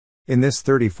In this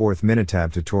 34th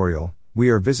Minitab tutorial, we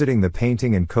are visiting the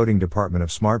painting and coating department of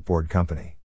Smartboard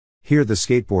Company. Here the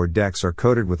skateboard decks are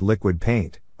coated with liquid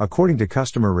paint, according to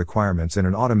customer requirements in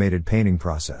an automated painting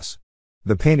process.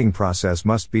 The painting process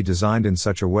must be designed in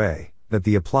such a way that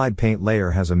the applied paint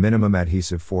layer has a minimum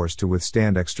adhesive force to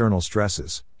withstand external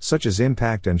stresses, such as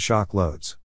impact and shock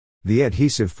loads. The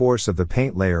adhesive force of the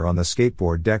paint layer on the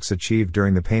skateboard decks achieved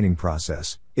during the painting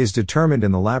process is determined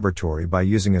in the laboratory by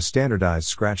using a standardized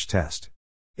scratch test.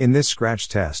 In this scratch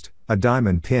test, a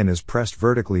diamond pin is pressed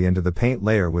vertically into the paint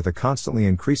layer with a constantly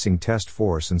increasing test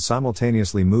force and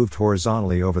simultaneously moved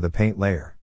horizontally over the paint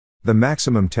layer. The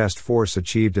maximum test force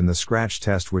achieved in the scratch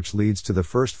test, which leads to the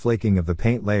first flaking of the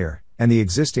paint layer, and the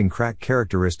existing crack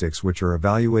characteristics, which are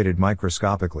evaluated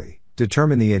microscopically,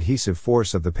 determine the adhesive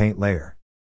force of the paint layer.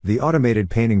 The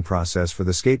automated painting process for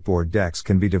the skateboard decks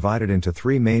can be divided into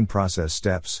three main process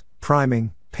steps: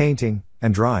 priming, painting,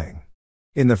 and drying.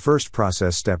 In the first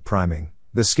process step, priming,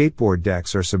 the skateboard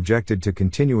decks are subjected to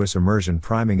continuous immersion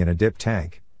priming in a dip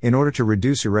tank, in order to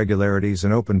reduce irregularities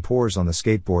and open pores on the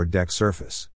skateboard deck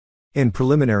surface. In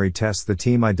preliminary tests, the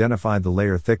team identified the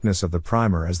layer thickness of the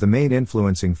primer as the main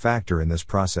influencing factor in this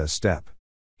process step.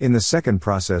 In the second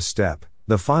process step,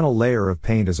 the final layer of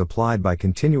paint is applied by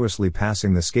continuously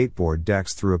passing the skateboard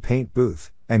decks through a paint booth,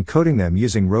 and coating them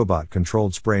using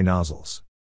robot-controlled spray nozzles.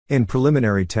 In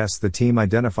preliminary tests, the team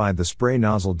identified the spray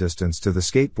nozzle distance to the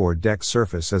skateboard deck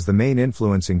surface as the main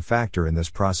influencing factor in this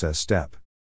process step.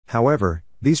 However,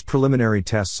 these preliminary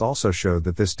tests also showed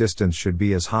that this distance should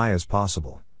be as high as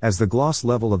possible. As the gloss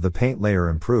level of the paint layer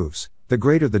improves, the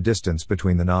greater the distance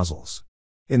between the nozzles.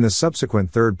 In the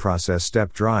subsequent third process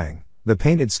step, drying, the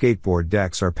painted skateboard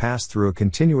decks are passed through a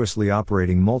continuously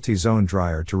operating multi-zone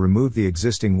dryer to remove the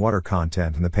existing water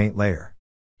content in the paint layer.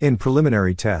 In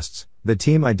preliminary tests, the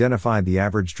team identified the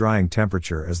average drying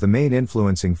temperature as the main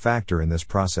influencing factor in this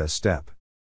process step.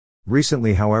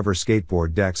 Recently, however,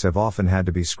 skateboard decks have often had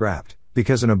to be scrapped,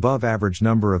 because an above-average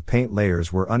number of paint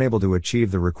layers were unable to achieve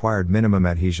the required minimum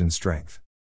adhesion strength.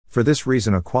 For this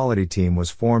reason, a quality team was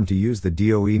formed to use the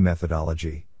DOE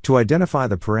methodology to identify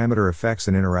the parameter effects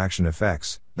and interaction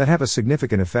effects that have a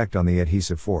significant effect on the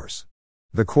adhesive force.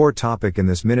 The core topic in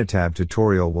this Minitab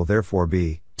tutorial will therefore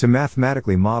be to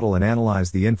mathematically model and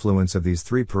analyze the influence of these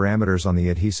three parameters on the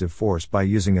adhesive force by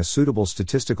using a suitable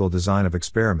statistical design of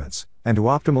experiments, and to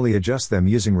optimally adjust them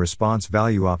using response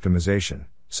value optimization,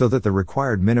 so that the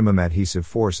required minimum adhesive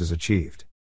force is achieved.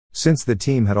 Since the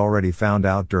team had already found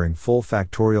out during full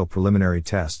factorial preliminary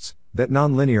tests that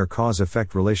nonlinear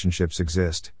cause-effect relationships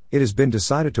exist, it has been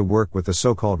decided to work with the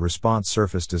so-called response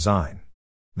surface design.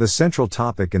 The central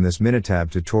topic in this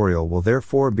Minitab tutorial will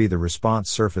therefore be the response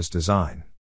surface design.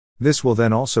 This will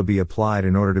then also be applied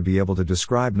in order to be able to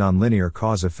describe nonlinear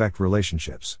cause-effect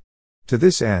relationships. To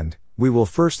this end, we will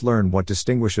first learn what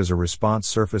distinguishes a response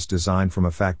surface design from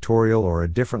a factorial or a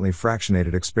differently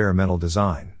fractionated experimental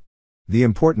design. The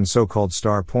important so-called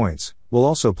star points will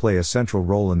also play a central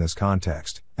role in this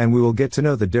context, and we will get to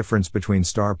know the difference between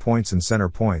star points and center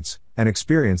points, and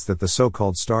experience that the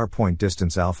so-called star point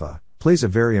distance alpha plays a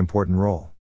very important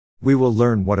role. We will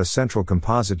learn what a central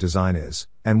composite design is,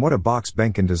 and what a box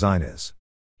Benkin design is.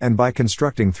 And by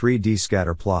constructing 3D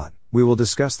scatter plot, we will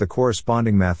discuss the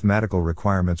corresponding mathematical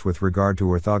requirements with regard to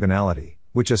orthogonality,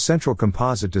 which a central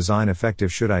composite design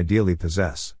effective should ideally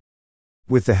possess.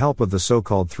 With the help of the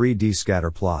so-called 3D scatter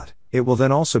plot, it will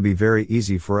then also be very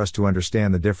easy for us to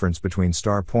understand the difference between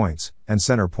star points and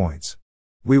center points.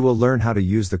 We will learn how to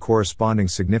use the corresponding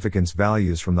significance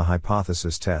values from the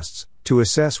hypothesis tests to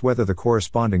assess whether the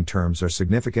corresponding terms are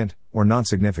significant or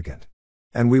non-significant.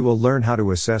 And we will learn how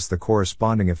to assess the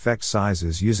corresponding effect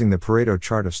sizes using the Pareto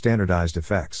chart of standardized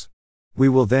effects. We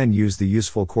will then use the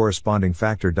useful corresponding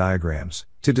factor diagrams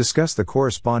to discuss the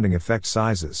corresponding effect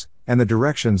sizes and the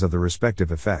directions of the respective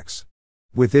effects.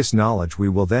 With this knowledge, we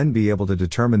will then be able to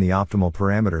determine the optimal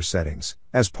parameter settings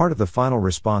as part of the final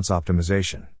response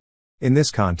optimization. In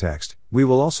this context, we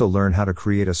will also learn how to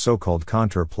create a so-called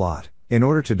contour plot in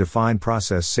order to define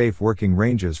process-safe working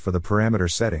ranges for the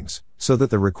parameter settings, so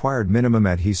that the required minimum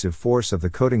adhesive force of the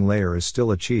coating layer is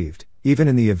still achieved, even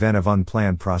in the event of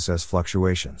unplanned process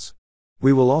fluctuations.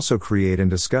 We will also create and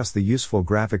discuss the useful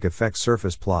graphic effect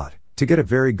surface plot to get a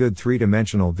very good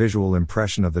three-dimensional visual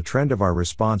impression of the trend of our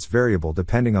response variable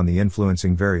depending on the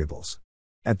influencing variables.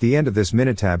 At the end of this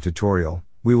Minitab tutorial,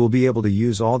 we will be able to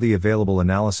use all the available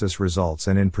analysis results,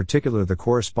 and in particular the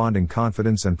corresponding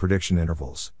confidence and prediction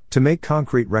intervals, to make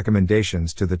concrete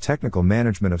recommendations to the technical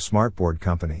management of Smartboard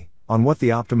Company on what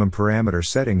the optimum parameter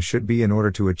settings should be in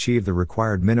order to achieve the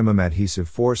required minimum adhesive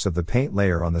force of the paint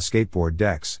layer on the skateboard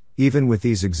decks, even with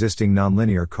these existing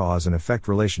nonlinear cause and effect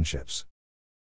relationships.